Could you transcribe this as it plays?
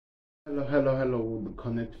Hello, the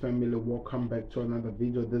Connect family. Welcome back to another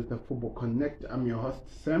video. This is the Football Connect. I'm your host,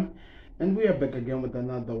 Sam, and we are back again with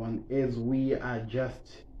another one. As we are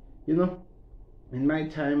just, in my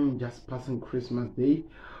time, just passing Christmas Day,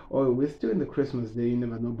 or we're still in the Christmas Day, you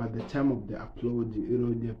never know. By the time of the upload,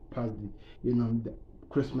 they've passed the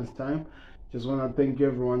Christmas time. Just want to thank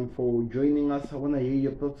everyone for joining us. I want to hear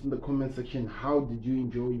your thoughts in the comment section. How did you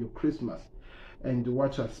enjoy your Christmas? And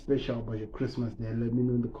what was special about your Christmas Day? Let me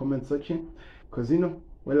know in the comment section, because we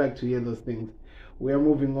like to hear those things. We are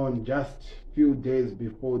moving on just few days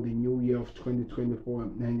before the new year of 2024,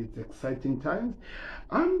 and it's exciting times.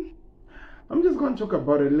 I'm just going to talk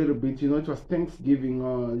about it a little bit. It was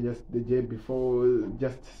Thanksgiving just the day before,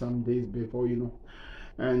 just some days before,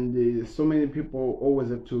 and so many people always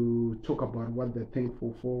have to talk about what they're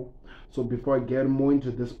thankful for. So before I get more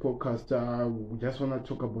into this podcast, I just want to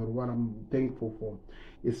talk about what I'm thankful for,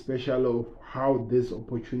 especially of how this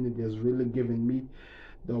opportunity has really given me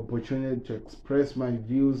the opportunity to express my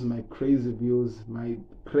views, my crazy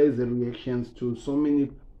reactions to so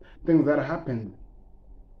many things that happened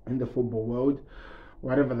in the football world,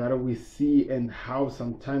 whatever that we see, and how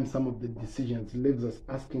sometimes some of the decisions leaves us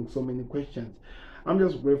asking so many questions. I'm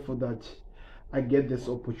just grateful that I get this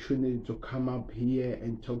opportunity to come up here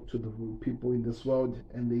and talk to the people in this world,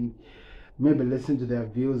 and they maybe listen to their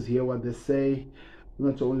views, hear what they say,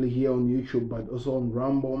 not only here on YouTube but also on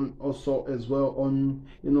Rumble, also as well on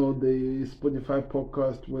the Spotify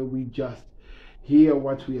podcast, where we just hear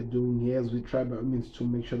what we are doing here as we try by means to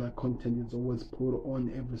make sure that content is always put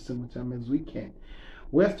on every single time as we can.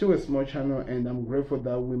 We're still a small channel, and I'm grateful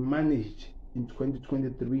that we managed in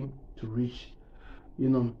 2023 to reach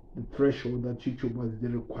the threshold that YouTube was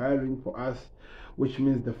requiring for us, which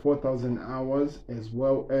means the 4,000 hours, as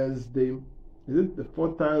well as the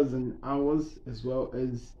 4,000 hours, as well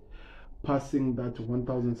as passing that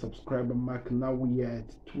 1,000 subscriber mark. Now we are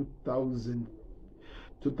at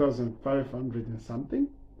 2,500 and something.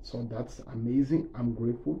 So that's amazing. I'm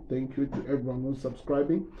grateful. Thank you to everyone who's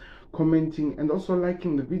subscribing, commenting, and also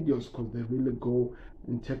liking the videos, because they really go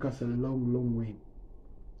and take us a long way.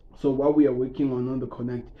 So what we are working on the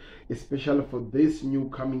Connect, especially for this new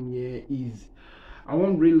coming year, is I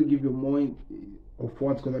won't really give you more of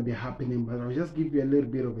what's going to be happening, but I'll just give you a little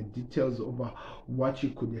bit of the details over what you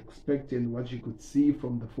could expect and what you could see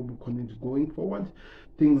from the Football Connect going forward.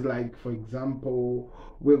 Things like, for example,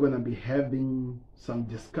 we're going to be having some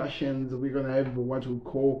discussions. We're going to have what we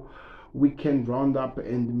call weekend roundup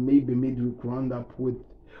and maybe midweek roundup with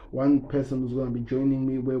one person who's going to be joining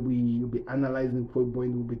me, where we'll be analyzing football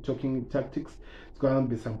and we'll be talking tactics. It's going to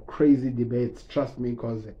be some crazy debates, trust me,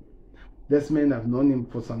 because this man, I've known him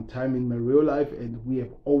for some time in my real life, and we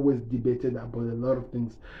have always debated about a lot of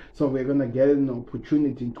things. So we're going to get an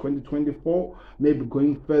opportunity in 2024, maybe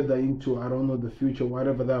going further into, I don't know, the future,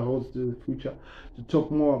 whatever that holds to the future, to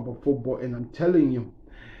talk more about football. And I'm telling you,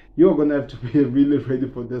 you're going to have to be really ready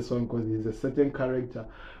for this one, because he's a certain character,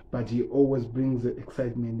 but he always brings the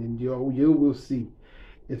excitement, and you will see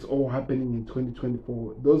it's all happening in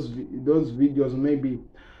 2024. Those videos, maybe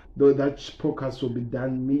though that podcast will be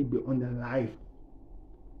done maybe on a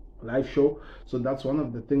live show. So that's one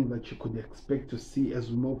of the things that you could expect to see as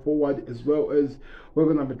we move forward, as well as we're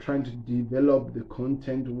going to be trying to develop the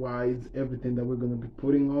content wise, everything that we're going to be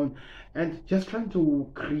putting on, and just trying to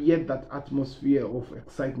create that atmosphere of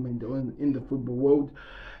excitement in the football world,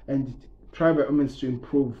 and try by means to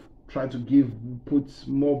improve, try to put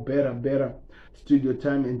more better studio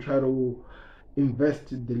time, and try to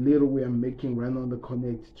invest the little we are making right on the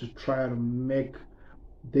Connect to try to make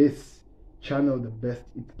this channel the best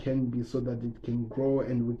it can be, so that it can grow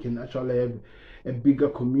and we can actually have a bigger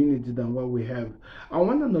community than what we have. I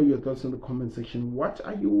want to know your thoughts in the comment section. What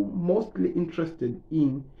are you mostly interested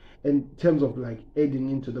in terms of like adding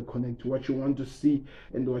into the Connect, what you want to see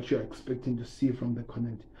and what you're expecting to see from the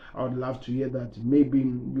Connect? I would love to hear that. Maybe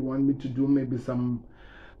you want me to do maybe some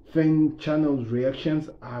fan channels reactions.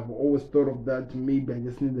 I've always thought of that. Maybe I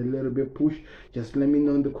just need a little bit push. Just let me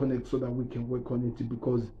know in the Connect so that we can work on it,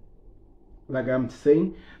 because like I'm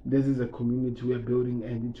saying, this is a community we're building,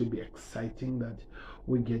 and it will be exciting that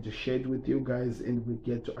we get to share it with you guys, and we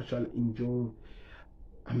get to actually enjoy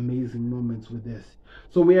amazing moments with this.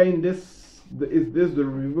 So we are in this the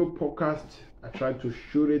review podcast. I tried to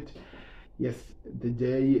shoot it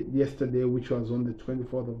yesterday, which was on the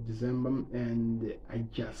 24th of December, and I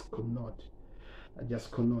just could not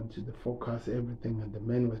the focus, everything, and the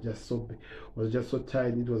man was just so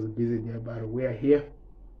tired. It was a busy day, but we are here.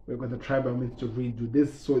 We're going to try by means to redo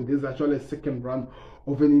this. So this is actually a second run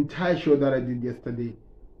of an entire show that I did yesterday.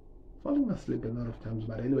 falling asleep a lot of times.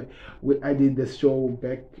 But anyway, I did the show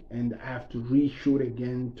back, and I have to reshoot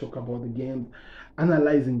again, talk about the games,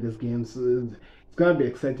 analyzing these games. It's gonna be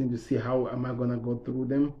exciting to see how am I gonna go through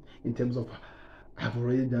them in terms of I've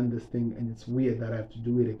already done this thing and it's weird that I have to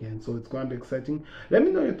do it again. So it's going to be exciting. Let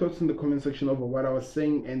me know your thoughts in the comment section over what I was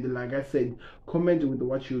saying. And like I said, comment with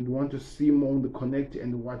what you would want to see more on the Connect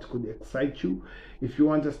and what could excite you. If you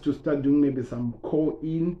want us to start doing maybe some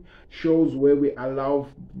call-in shows where we allow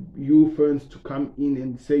you friends to come in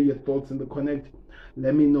and say your thoughts in the Connect,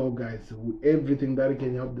 let me know, guys. Everything that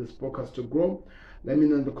can help this podcast to grow, let me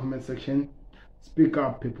know in the comment section. Speak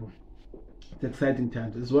up, people. It's exciting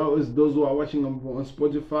times, as well as those who are watching on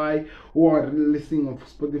Spotify, who are listening on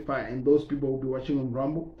Spotify, and those people who will be watching on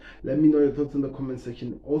Rumble. Let me know your thoughts in the comment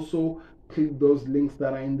section. Also, click those links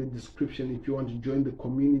that are in the description if you want to join the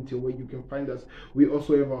community where you can find us. We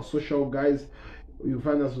also have our social guys. You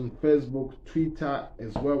find us on Facebook, Twitter,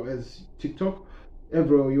 as well as TikTok.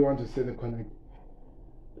 Everywhere you want to say the Connect.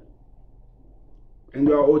 And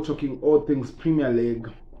we are all talking all things Premier League,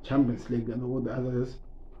 Champions League, and all the others.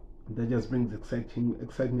 That just brings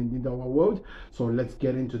excitement into our world. So let's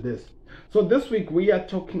get into this. So this week we are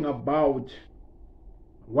talking about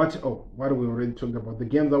what we already talked about, the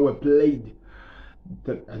games that were played,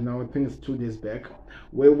 and now I think it's 2 days back,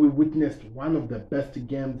 where we witnessed one of the best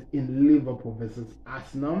games in Liverpool versus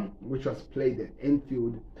Arsenal, which was played at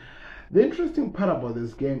Anfield. The interesting part about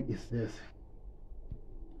this game is this: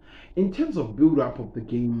 in terms of build-up of the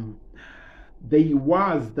game, there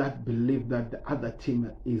was that belief that the other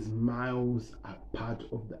team is miles apart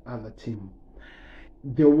of the other team.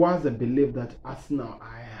 There was a belief that Arsenal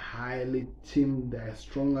are a highly team, they are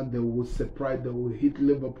stronger, they will surprise, they will hit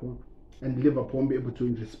Liverpool, and Liverpool won't be able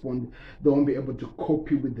to respond. They won't be able to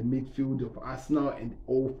copy with the midfield of Arsenal and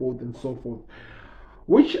all forth and so forth.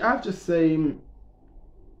 Which I have to say,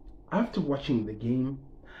 after watching the game,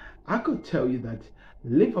 I could tell you that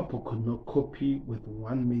Liverpool could not copy with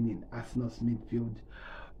one man in Arsenal's midfield,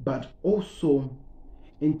 but also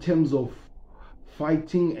in terms of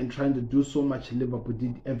fighting and trying to do so much, Liverpool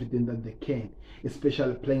did everything that they can,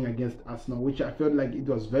 especially playing against Arsenal, which I felt like it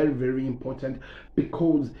was very, very important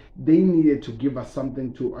because they needed to give us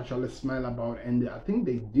something to actually smile about, and I think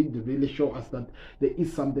they did really show us that there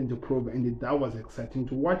is something to prove, and that was exciting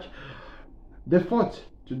to watch. They fought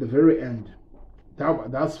to the very end.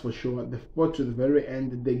 That's for sure. They fought to the very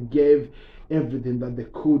end. They gave everything that they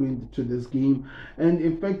could into this game. And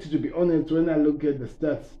in fact, to be honest, when I look at the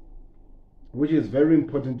stats, which is very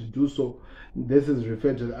important to do so, this is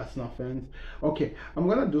referred to the Arsenal fans. Okay, I'm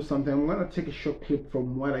going to do something. I'm going to take a short clip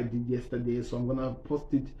from what I did yesterday. So I'm going to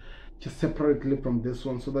post it just separately from this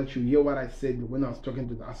one so that you hear what I said when I was talking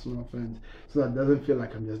to the Arsenal fans, so that it doesn't feel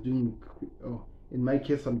like I'm just doing... in my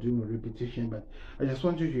case, I'm doing a repetition, but I just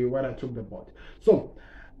want you to hear what I talked about. So,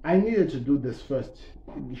 I needed to do this first,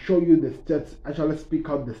 show you the stats, actually speak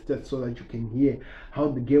out the stats so that you can hear how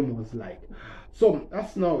the game was like. So,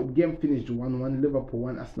 Arsenal, the game finished 1-1, Liverpool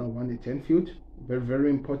 1, Arsenal 1 at Anfield. Very, very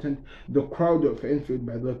important. The crowd of Anfield,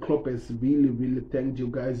 by the way, Klopp has really, really thanked you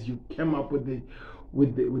guys. You came up with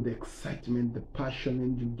the excitement, the passion,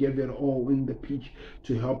 and you gave it all in the pitch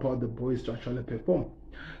to help out the boys to actually perform.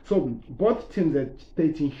 So both teams had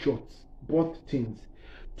 13 shots, both teams.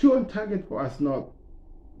 2 on target for Arsenal,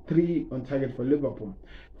 3 on target for Liverpool.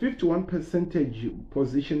 51%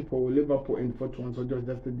 position for Liverpool and 41, so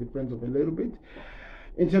just the difference of a little bit.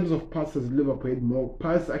 In terms of passes, Liverpool had more.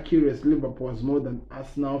 Pass accuracy, Liverpool was more than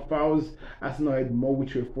Arsenal. Fouls, Arsenal had more,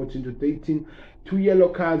 which were 14 to 13. 2 yellow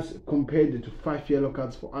cards compared to 5 yellow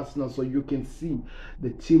cards for Arsenal. So you can see the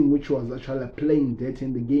team which was actually playing dirty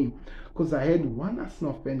in the game. Because I had one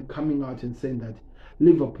Arsenal fan coming out and saying that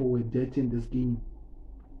Liverpool were dirty in this game.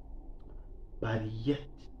 But yet,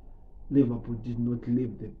 Liverpool did not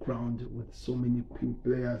leave the ground with so many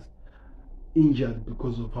players injured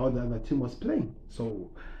because of how the other team was playing.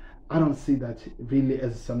 So I don't see that really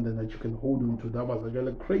as something that you can hold on to. That was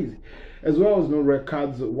really crazy. As well as no red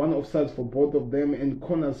cards, 1 offsides for both of them, and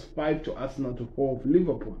corners 5 to Arsenal to 4 of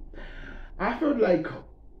Liverpool. I felt like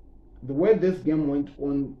the way this game went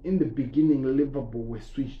on in the beginning, Liverpool were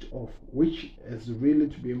switched off, which is really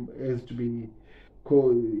to be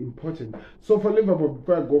important. So for Liverpool,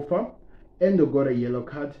 before I go far, Endo got a yellow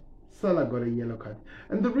card, Salah got a yellow card.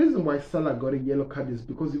 And the reason why Salah got a yellow card is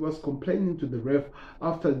because he was complaining to the ref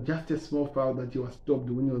after just a small foul that he was stopped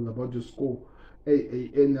when he was about to score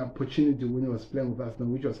an opportunity when he was playing with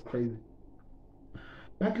Arsenal, which was crazy.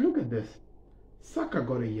 But look at this. Saka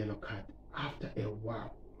got a yellow card after a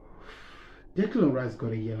while. Declan Rice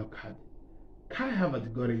got a yellow card. Kai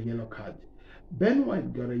Havertz got a yellow card. Ben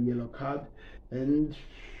White got a yellow card. And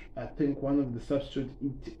I think one of the substitutes,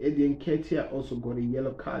 Eddie Nketiah, also got a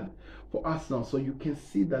yellow card for Arsenal. So you can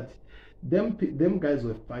see that them guys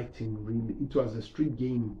were fighting really. It was a street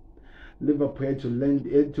game. Liverpool had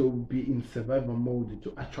to be in survival mode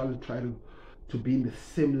to actually try to be in the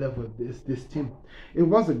same level of this team. It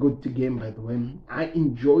was a good game, by the way. I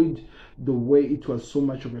enjoyed the way it was so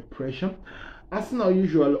much of a pressure. Arsenal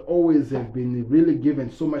usually always have been really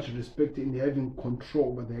given so much respect in having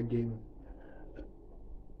control over their game.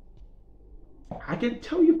 I can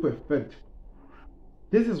tell you for a fact,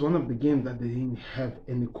 this is one of the games that they didn't have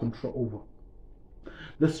any control over.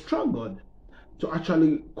 They struggled to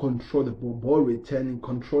actually control the ball returning,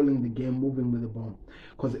 controlling the game, moving with the ball.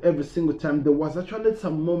 Because every single time there was actually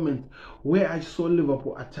some moment where I saw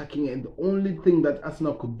Liverpool attacking, and the only thing that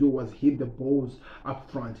Arsenal could do was hit the balls up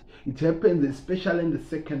front. It happened especially in the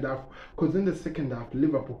second half, because in the second half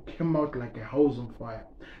Liverpool came out like a house on fire.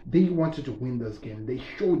 They wanted to win this game. They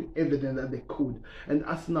showed everything that they could, and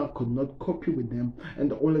Arsenal could not copy with them. And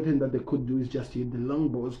the only thing that they could do is just hit the long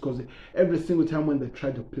balls, because every single time when they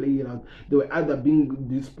tried to play it out, they were either being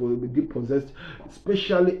dispossessed,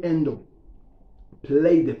 especially Endo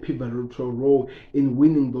played a pivotal role in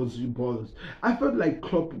winning those balls. I felt like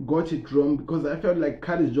Klopp got it wrong, because I felt like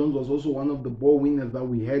Curtis Jones was also one of the ball winners that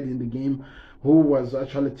we had in the game, who was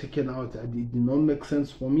actually taken out. It did not make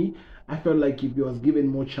sense for me. I felt like if he was given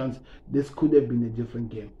more chance, this could have been a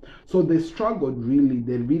different game. So they struggled really.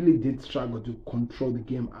 They really did struggle to control the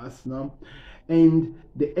game, Arsenal. And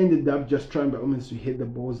they ended up just trying by all means to hit the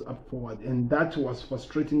balls up forward, and that was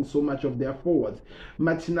frustrating so much of their forwards.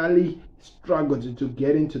 Martinelli struggled to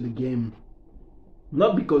get into the game,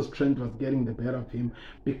 not because Trent was getting the better of him,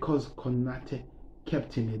 because Konate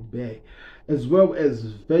kept him at bay, as well as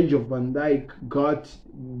Virgil van Dijk got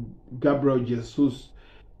Gabriel Jesus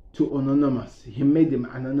to anonymous. He made him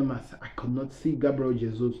anonymous. I could not see Gabriel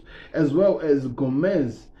Jesus, as well as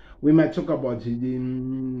Gomez. We might talk about it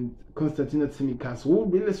in Constantino Tsimikas, who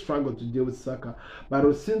really struggled to deal with Saka.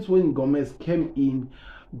 But since when Gomez came in,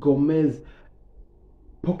 Gomez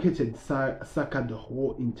pocketed Saka the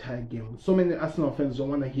whole entire game. So many Arsenal fans don't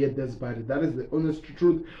want to hear this, but that is the honest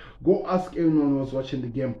truth. Go ask anyone who was watching the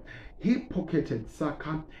game. He pocketed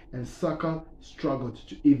Saka, and Saka struggled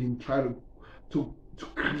to even try to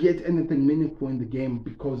create anything meaningful in the game,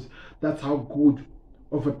 because that's how good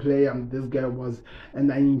of a player this guy was.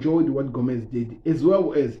 And I enjoyed what Gomez did, as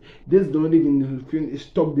well as this don't even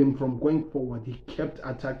stop them from going forward. He kept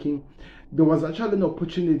attacking. There was actually an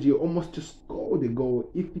opportunity almost to score the goal.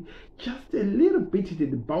 If just a little bit it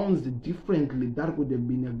had bounced differently, that would have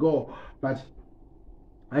been a goal. But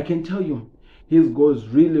I can tell you, his goal is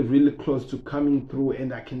really close to coming through,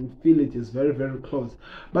 and I can feel it is very close.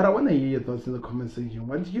 But I want to hear your thoughts in the comment section.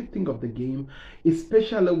 What do you think of the game,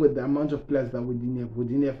 especially with the amount of players that we didn't have? We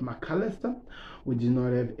didn't have McAllister, we did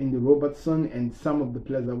not have Andy Robertson, and some of the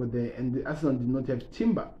players that were there. And the Arsenal did not have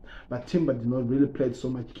Timber, but Timber did not really play so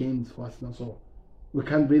much games for Arsenal, so we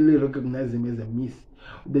can't really recognize him as a miss.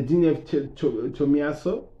 They didn't have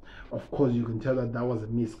Tomiyasu. Of course, you can tell that that was a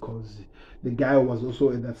miss, because the guy was also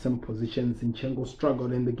in that same position. Zinchenko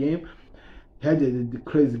struggled in the game, had a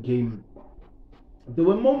crazy game. There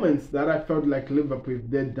were moments that I felt like Liverpool, if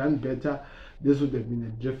they'd done better, this would have been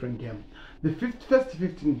a different game. The first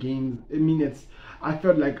 15 minutes, I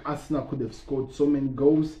felt like Arsenal could have scored so many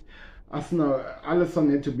goals.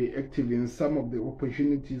 Alisson had to be active in some of the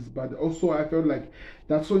opportunities, but also I felt like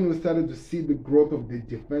that's when we started to see the growth of the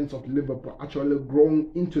defense of Liverpool actually growing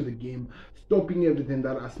into the game, stopping everything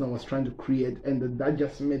that Arsenal was trying to create, and that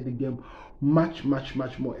just made the game much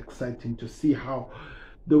more exciting to see how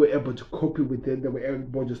they were able to copy with it. They were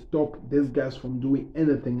able to stop these guys from doing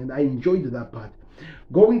anything, and I enjoyed that part.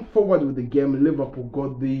 Going forward with the game, Liverpool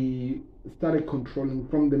started controlling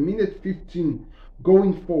from the minute 15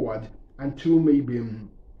 going forward until maybe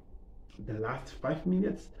the last 5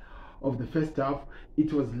 minutes of the first half.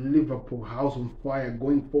 It was Liverpool house on fire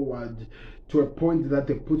going forward, to a point that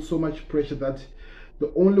they put so much pressure that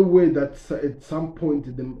the only way that at some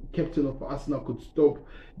point the captain of Arsenal could stop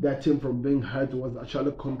that team from being hurt was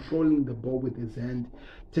actually controlling the ball with his hand,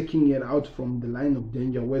 taking it out from the line of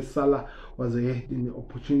danger where Salah was ahead in the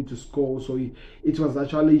opportunity to score. So it was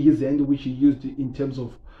actually his hand which he used in terms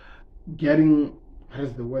of getting,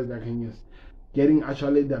 that's the word I can use, getting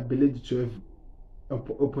actually the ability to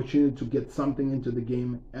have opportunity to get something into the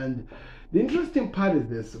game. And the interesting part is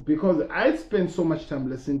this, because I spent so much time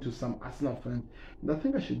listening to some Arsenal fans, and I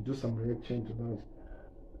think I should do some reaction to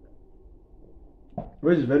that,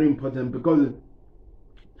 which is very important, because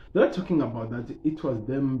they're talking about that it was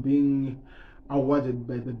them being awarded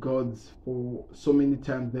by the gods for so many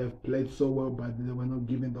times. They've played so well, but they were not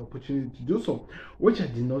given the opportunity to do so, which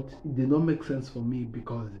it did not make sense for me,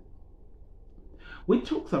 because we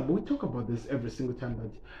talk about this every single time,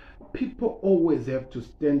 that people always have to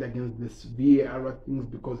stand against this VAR things,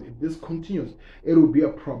 because if this continues, it will be a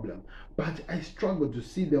problem. But I struggle to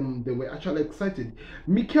see them. They were actually excited.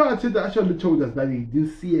 Mikel Arteta actually told us that he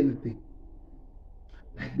didn't see anything.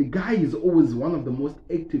 Like, the guy is always one of the most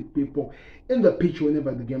active people in the pitch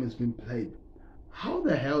whenever the game is being played. How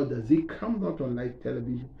the hell does he come out on live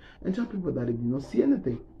television and tell people that he did not see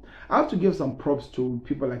anything? I have to give some props to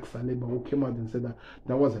people like Saliba, who came out and said that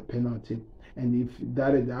that was a penalty. And if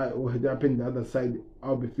that had happened the other side,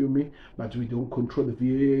 I'll be filming. But we don't control the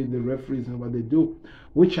VAR, the referees, and what they do,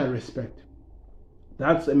 which I respect.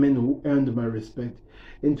 That's a man who earned my respect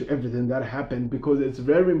into everything that happened, because it's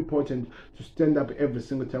very important to stand up every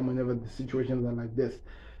single time whenever the situations are like this.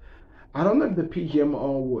 I don't know if the PGM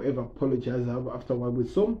will ever apologize after what we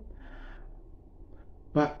saw,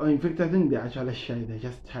 but in fact I think they're actually shy. They're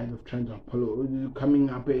just tired of trying to coming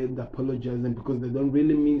up and apologizing, because they don't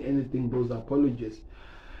really mean anything, those apologies,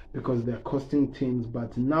 because they're costing teams.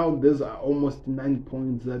 But now these are almost 9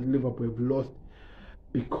 points that Liverpool have lost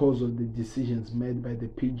because of the decisions made by the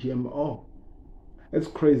PGMO. It's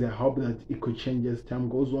crazy. I hope that it could change as time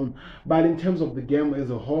goes on. But in terms of the game as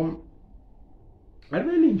a whole, I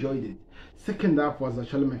really enjoyed it. Second half was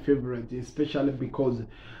actually my favorite, especially because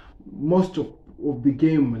most of the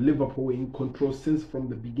game Liverpool were in control since from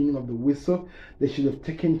the beginning of the whistle. They should have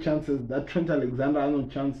taken chances. That Trent Alexander-Arnold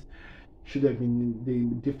chance should have been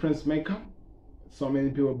the difference maker. So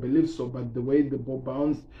many people believe so, but the way the ball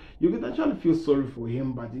bounced, you could actually feel sorry for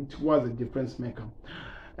him, but it was a difference maker.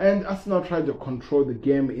 And Arsenal tried to control the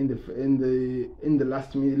game in the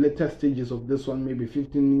later stages of this one, maybe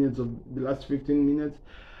 15 minutes of the last 15 minutes,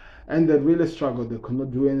 and they really struggled. They could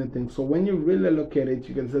not do anything. So when you really look at it,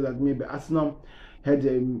 you can say that maybe Arsenal had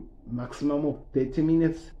a maximum of 30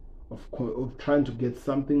 minutes of trying to get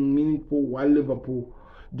something meaningful, while Liverpool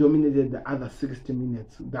dominated the other 60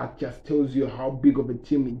 minutes. That just tells you how big of a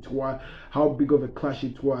team it was, how big of a clash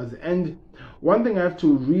it was. And one thing I have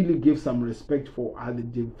to really give some respect for are the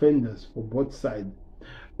defenders for both sides,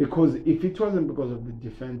 because if it wasn't because of the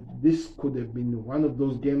defense, this could have been one of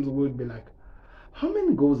those games where we'd be like, how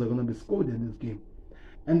many goals are going to be scored in this game?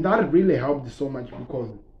 And that really helped so much, because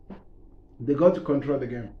they got to control the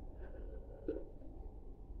game.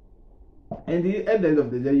 And at the end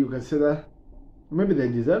of the day, you can say that maybe they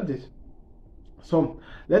deserved it. So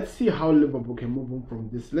let's see how Liverpool can move on from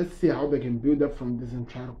this. Let's see how they can build up from this and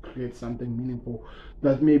try to create something meaningful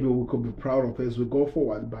that maybe we could be proud of as we go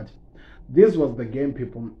forward. But this was the game,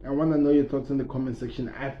 people. I want to know your thoughts in the comment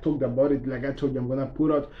section. I've talked about it. Like I told you, I'm going to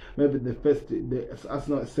put out maybe the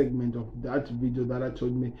Arsenal segment of that video that I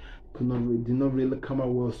told me did not really come out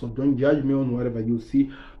well. So don't judge me on whatever you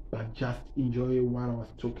see, but just enjoy what I was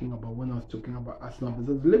talking about when I was talking about Arsenal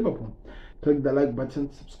versus Liverpool. Click the like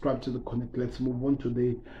button, subscribe to the Connect. Let's move on to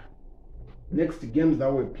the next games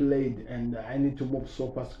that were played, and I need to move so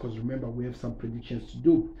fast because remember we have some predictions to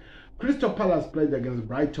do. Crystal Palace played against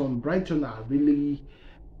Brighton. Brighton are really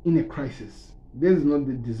in a crisis. This is not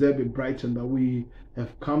the deserved Brighton that we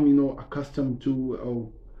have come, accustomed to or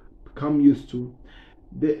become used to.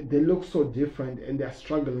 They look so different, and they are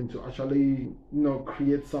struggling to actually,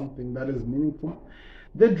 create something that is meaningful.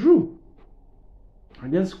 They drew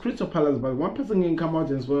against Crystal Palace, but one person can come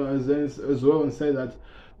out as well and say that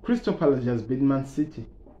Crystal Palace just beat Man City.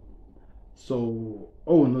 So,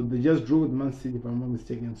 oh no, they just drew with Man City if I'm not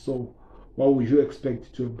mistaken. So, what would you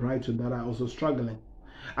expect to a Brighton that are also struggling?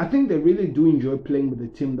 I think they really do enjoy playing with a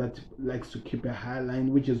team that likes to keep a high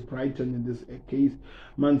line, which is Brighton in this case,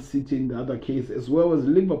 Man City in the other case, as well as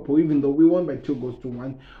Liverpool. Even though we won by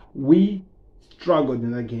 2-1, we struggled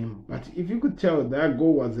in that game. But if you could tell, that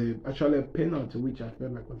goal was actually a penalty, which I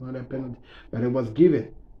felt like was not a penalty, but it was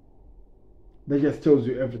given. That just tells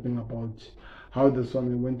you everything about how this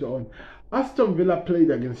one went on. Aston Villa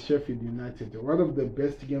played against Sheffield United. One of the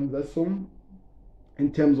best games I saw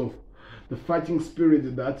in terms of the fighting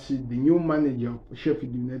spirit that the new manager of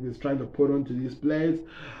Sheffield United is trying to put onto these players.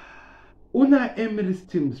 Unai Emery's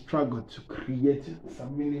team struggled to create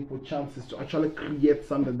some meaningful chances, to actually create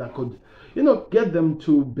something that could, get them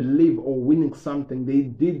to believe or winning something. They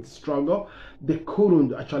did struggle. They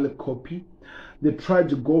couldn't actually copy. They tried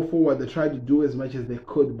to go forward. They tried to do as much as they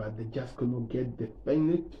could, but they just could not get the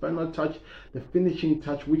final touch, the finishing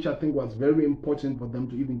touch, which I think was very important for them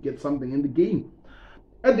to even get something in the game.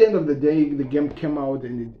 At the end of the day, the game came out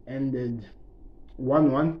and it ended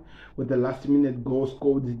 1-1 with the last minute goal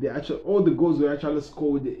scored. All the goals were actually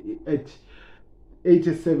scored at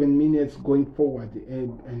 87 minutes going forward,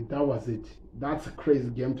 and that was it. That's a crazy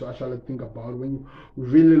game to actually think about when you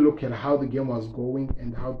really look at how the game was going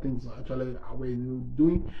and how things actually were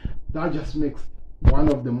doing. That just makes one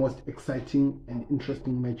of the most exciting and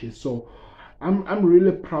interesting matches. So I'm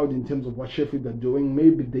really proud in terms of what Sheffield are doing.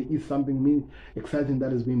 Maybe there is something exciting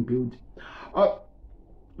that is being built.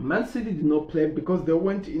 Man City did not play because they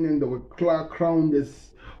went in and they were crowned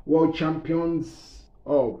as world champions,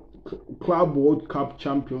 or Club World Cup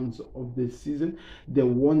champions of the season. They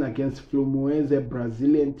won against Fluminense, a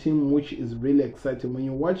Brazilian team, which is really exciting. When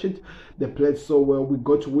you watch it, they played so well. We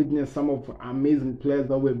got to witness some of amazing players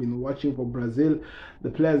that we've been watching for Brazil. The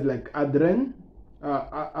players like Andre,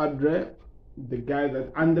 the guy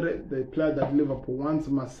that Andre, the player that Liverpool wants.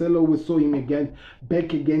 Marcelo, we saw him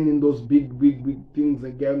back again in those big things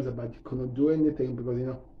and games, but he couldn't do anything because, you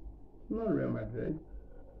know, not Real Madrid.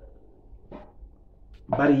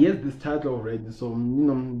 But he has this title already, so you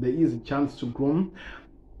know there is a chance to grow.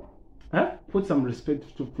 I put some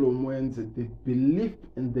respect to Fluminense, the belief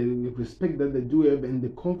and the respect that they do have, and the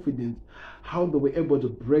confidence how they were able to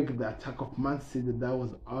break the attack of Man City that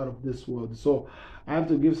was out of this world. So I have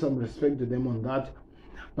to give some respect to them on that.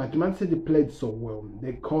 But Man City played so well.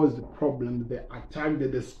 They caused problems. They attacked.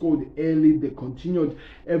 They scored early. They continued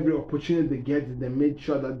every opportunity they get. They made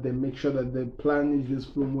sure that they punish this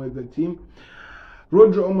Fluminense team.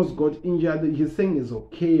 Rodri almost got injured. He's saying it's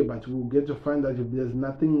okay, but we'll get to find out if there's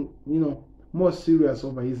nothing, you know, more serious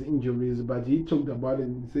over his injuries. But he talked about it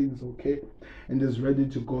and said it's okay and is ready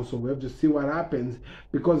to go. So we have to see what happens,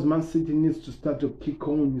 because Man City needs to start to kick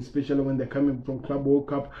on, especially when they're coming from Club World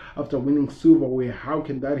Cup after winning silverware. How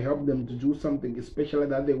can that help them to do something, especially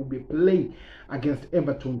that they will be playing against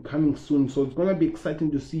Everton coming soon? So it's going to be exciting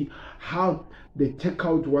to see how they take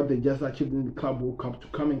out what they just achieved in the Club World Cup to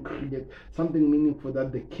come and create something meaningful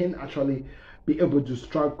that they can actually be able to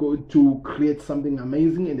struggle to create something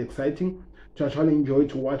amazing and exciting to actually enjoy,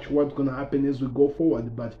 to watch what's going to happen as we go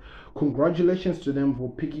forward. But congratulations to them for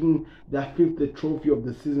picking their 5th trophy of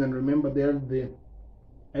the season. And remember, they have the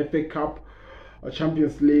FA Cup,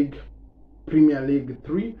 Champions League, Premier League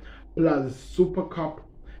 3, plus Super Cup,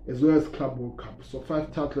 as well as Club World Cup. So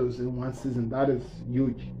 5 titles in one season. That is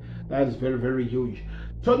huge. That is very, very huge.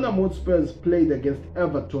 Tottenham Hotspur played against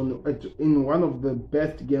Everton in one of the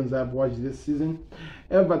best games I've watched this season.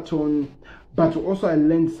 Everton, but also I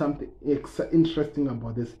learned something interesting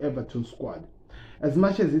about this Everton squad. As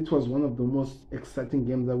much as it was one of the most exciting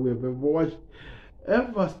games that we have ever watched,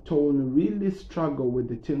 Everton really struggled with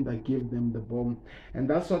the team that gave them the ball. And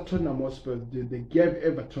that's what Tottenham Hotspur did. They gave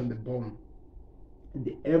Everton the ball.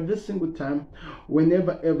 And every single time,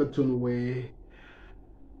 whenever Everton were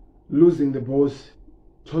losing the balls,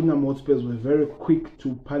 Tottenham Hotspur were very quick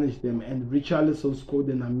to punish them, and Richarlison scored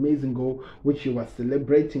an amazing goal, which he was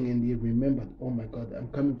celebrating, and he remembered, oh my God, I'm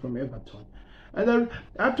coming from Everton. And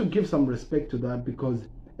I have to give some respect to that, because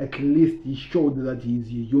at least he showed that he's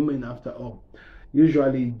a human after all.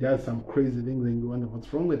 Usually he does some crazy things and you wonder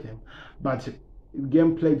what's wrong with him. But the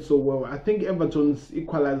game played so well. I think Everton's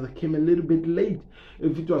equalizer came a little bit late.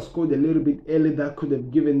 If it was scored a little bit early, that could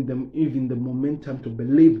have given them even the momentum to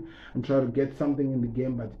believe and try to get something in the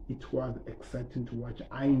game. But it was exciting to watch.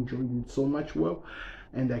 I enjoyed it so much well,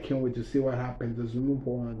 and I can't wait to see what happens as we move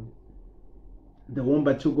on. The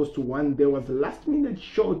 1-2 goes to 1. There was a last minute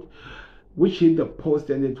shot which hit the post,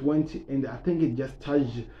 and it went, and I think it just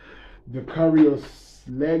touched Vicario's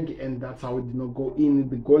leg, and that's how it did not go in.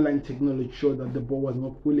 The goal line technology showed that the ball was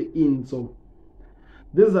not fully in. So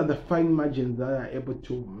these are the fine margins that are able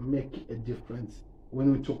to make a difference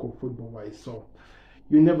when we talk of football wise. So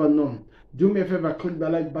you never know. Do me a favor, click the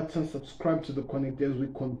like button, subscribe to the Connect as we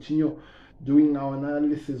continue doing our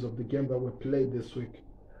analysis of the game that we played this week.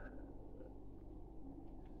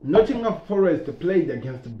 Nottingham Forest played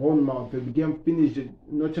against Bournemouth. The game finished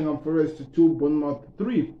Nottingham Forest 2, Bournemouth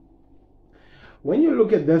 3. When you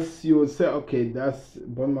look at this, you will say, okay, that's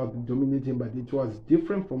Bournemouth dominating, but it was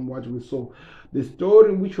different from what we saw. The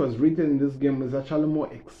story which was written in this game is actually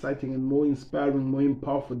more exciting and more inspiring, more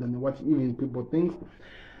powerful than what even people think.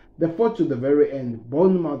 They fought to the very end.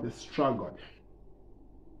 Bournemouth struggled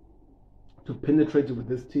to penetrate with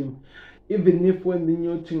this team. Even if when the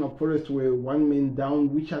Nottingham Forest were 1 man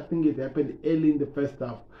down, which I think it happened early in the first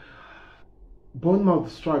half, Bournemouth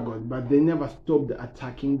struggled, but they never stopped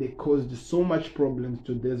attacking. They caused so much problems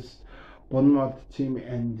to this Bournemouth team,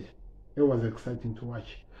 and it was exciting to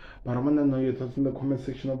watch. But I want to know your thoughts in the comment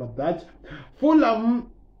section about that.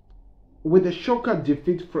 Fulham with a shocker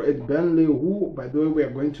defeat at Burnley, who, by the way, we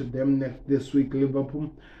are going to them next this week. Liverpool,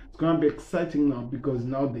 It's gonna be exciting now because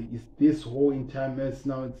now there is this whole entire mess.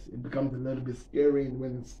 Now it becomes a little bit scary, and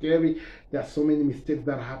when it's scary, there are so many mistakes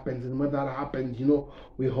that happens, and when that happens,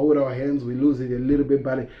 we hold our hands, we lose it a little bit,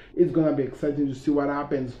 but it's gonna be exciting to see what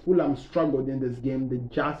happens. Fulham struggled in this game. They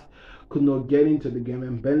just could not get into the game,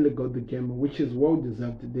 and Burnley got the game, which is well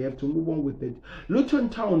deserved. They have to move on with it. Luton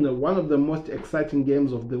Town, one of the most exciting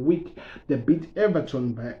games of the week. They beat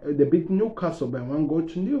they beat Newcastle by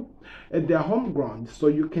 1-0 at their home ground. So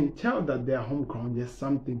you can tell that their home ground is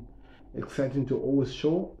something exciting to always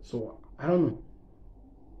show. So I don't know.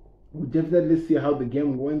 We'll definitely see how the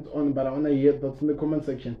game went on, but I want to hear thoughts in the comment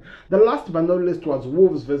section. The last but not least was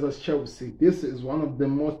Wolves versus Chelsea. This is one of the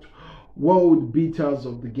most world beaters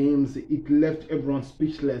of the games. It left everyone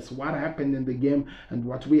speechless. What happened in the game and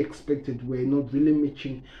what we expected were not really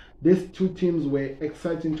matching. These two teams were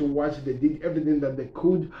exciting to watch. They did everything that they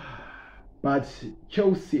could, but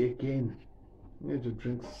Chelsea again. I need to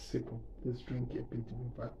drink sip of this drink a bit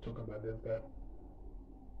before I talk about this guy.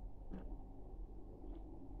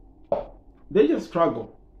 They just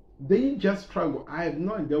struggle. I have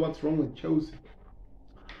no idea what's wrong with Chelsea.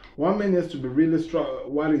 One man has to be really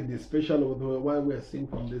worried, especially with what we're seeing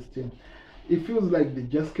from this team. It feels like they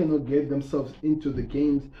just cannot get themselves into the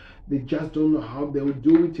games. They just don't know how they will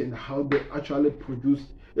do it and how they actually produce,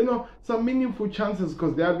 some meaningful chances,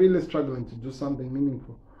 because they are really struggling to do something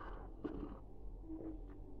meaningful.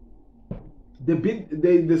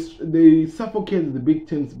 They suffocate the big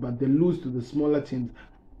teams, but they lose to the smaller teams.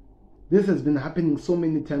 This has been happening so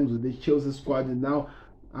many times with the Chelsea squad, and now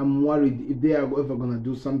I'm worried if they are ever going to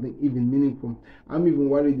do something even meaningful. I'm even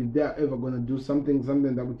worried if they are ever going to do something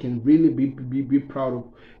that we can really be proud of.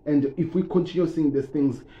 And if we continue seeing these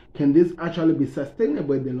things, can this actually be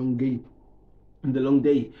sustainable in the long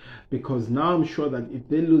day? Because now I'm sure that if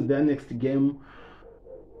they lose their next game,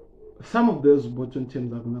 some of those bottom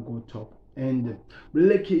teams are going to go top. And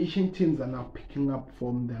relegation teams are now picking up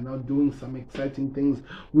form. They are now doing some exciting things.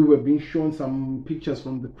 We were being shown some pictures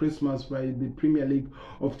from the Christmas by the Premier League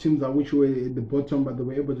of teams that which were at the bottom, but they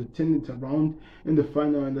were able to turn it around in the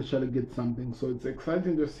final and actually get something. So it's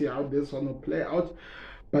exciting to see how this one will play out.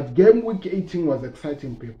 But game week 18 was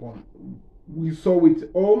exciting, people. We saw it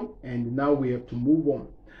all, and now we have to move on.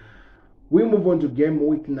 We move on to game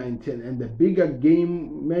week 19, and the bigger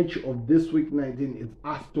game match of this week 19 is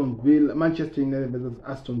Manchester United versus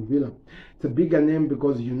Aston Villa. It's a bigger name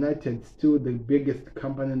because United still the biggest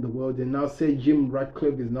company in the world, and now Sir Jim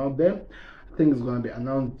Ratcliffe is now there. I think it's going to be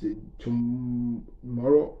announced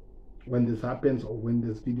tomorrow when this happens, or when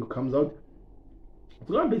this video comes out. It's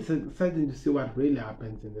going to be exciting to see what really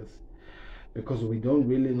happens in this, because we don't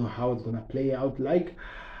really know how it's going to play out. Like,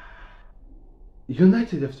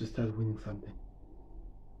 United have to start winning something.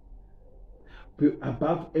 But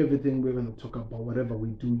above everything we're going to talk about, whatever we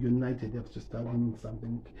do, United have to start winning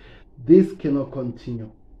something. This cannot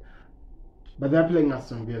continue. But they're playing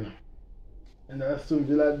Aston Villa. And Aston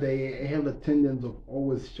Villa, they have a tendency of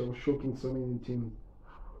always shocking so many teams.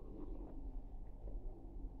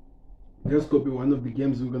 This could be one of the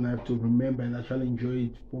games we're going to have to remember and actually enjoy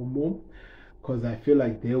it for more. Because I feel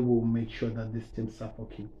like they will make sure that this team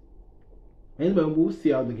suffocates. Anyway, we'll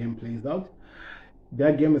see how the game plays out.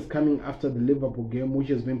 That game is coming after the Liverpool game, which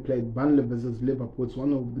has been played. Burnley versus Liverpool. It's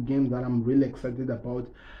one of the games that I'm really excited about.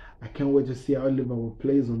 I can't wait to see how Liverpool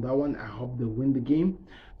plays on that one. I hope they win the game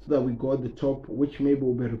so that we go at the top, which maybe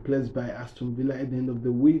will be replaced by Aston Villa at the end of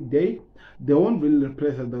the weekday. They won't really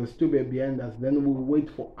replace us. They'll still be behind us. Then we'll wait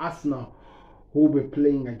for Arsenal, who will be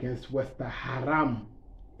playing against West Ham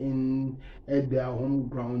at their home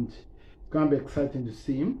ground. It's going to be exciting to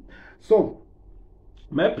see him. So,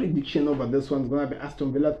 my prediction over this one is going to be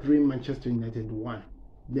Aston Villa 3, Manchester United 1.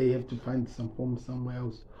 They have to find some form somewhere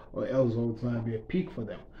else, or else it's going to be a peak for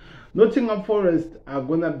them. Nottingham Forest are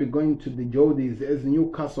going to be going to the Geordies as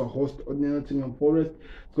Newcastle host Nottingham Forest.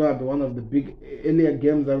 It's going to be one of the big earlier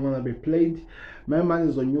games that are going to be played. My man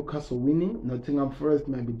is on Newcastle winning. Nottingham Forest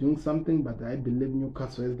might be doing something, but I believe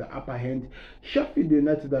Newcastle has the upper hand. Sheffield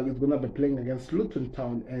United is going to be playing against Luton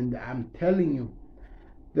Town, and I'm telling you,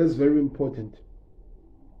 that's very important.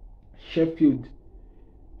 Sheffield,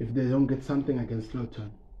 if they don't get something against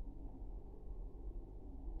Luton,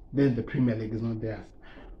 then the Premier League is not theirs.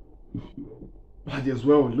 But as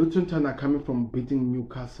well, Luton Town are coming from beating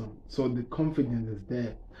Newcastle, so the confidence is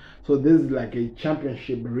there. So this is like a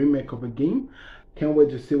championship remake of a game. Can't wait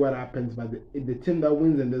to see what happens. But the team that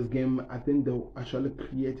wins in this game, I think they'll actually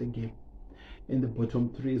create a game in the bottom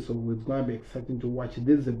three. So it's going to be exciting to watch.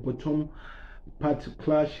 This is a bottom part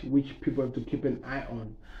clash which people have to keep an eye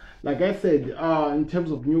on. Like I said, in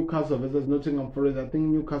terms of Newcastle versus Nottingham Forest, I think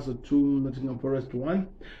Newcastle 2, Nottingham Forest 1.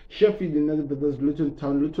 Sheffield United versus Luton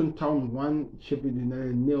Town. Luton Town 1, Sheffield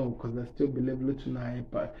United 0, because I still believe Luton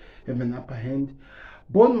have an upper hand.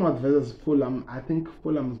 Bournemouth versus Fulham. I think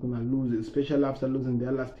Fulham is going to lose, especially after losing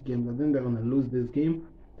their last games. I think they're going to lose this game,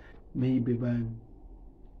 maybe by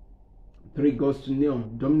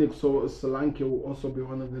 3-0. Dominic Solanke will also be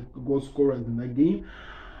one of the goal scorers in that game.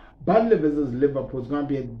 Burnley versus Liverpool is going to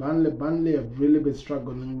be at Burnley. Burnley have really been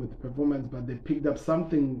struggling with performance, but they picked up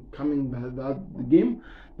something coming by the game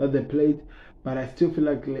that they played. But I still feel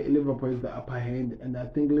like Liverpool is the upper hand, and I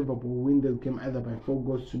think Liverpool will win this game either by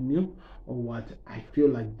 4-0 or what. I feel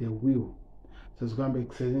like they will. So it's going to be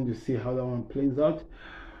exciting to see how that one plays out.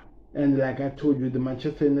 And like I told you, the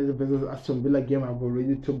Manchester United versus Aston Villa game, I've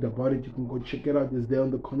already talked about it. You can go check it out. It's there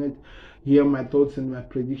on the connect. Hear my thoughts and my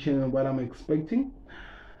prediction and what I'm expecting.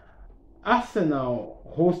 Arsenal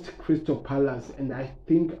host Crystal Palace, and I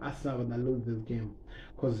think Arsenal are going to lose this game.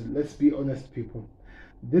 Because let's be honest, people,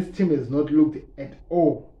 this team has not looked at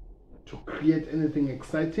all to create anything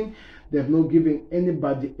exciting. They have not given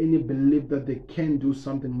anybody any belief that they can do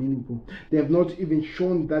something meaningful. They have not even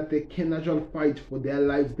shown that they can actually fight for their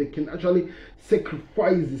lives. They can actually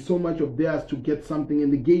sacrifice so much of theirs to get something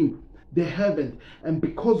in the game. They haven't. And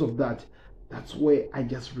because of that, that's where I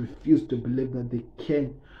just refuse to believe that they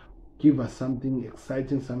can give us something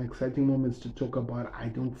exciting, some exciting moments to talk about. I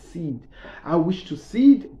don't see it. I wish to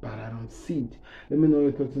see it, but I don't see it. Let me know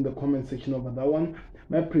your thoughts in the comment section over that one.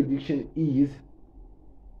 My prediction is,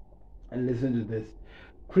 and listen to this,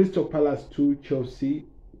 Crystal Palace 2, Chelsea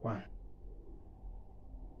 1.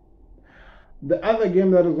 The other game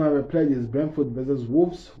that is going to be played is Brentford versus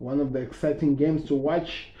Wolves, one of the exciting games to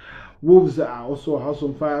watch. Wolves are also a house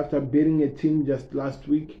on fire after beating a team just last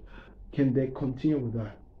week. Can they continue with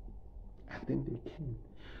that? I think they can.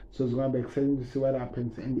 So it's going to be exciting to see what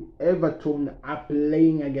happens. And Everton are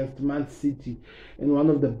playing against Man City in one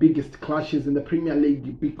of the biggest clashes in the Premier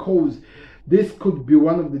League, because this could be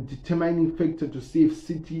one of the determining factors to see if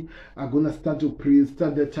City are going to start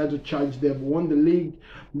their title charge. They've won the league.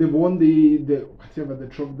 They've won the whatever the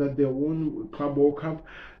trophy that they won, Club World Cup.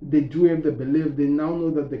 They do have the belief. They now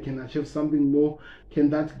know that they can achieve something more. Can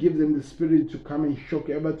that give them the spirit to come and shock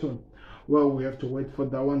Everton? Well, we have to wait for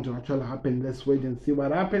that one to actually happen. Let's wait and see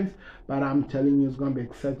what happens. But I'm telling you, it's going to be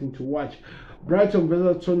exciting to watch. Brighton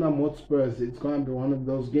versus Tottenham Hotspurs. It's going to be one of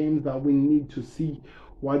those games that we need to see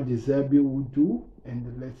what De Zerbi will do.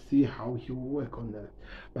 And let's see how he will work on that.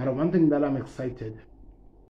 But one thing that I'm excited,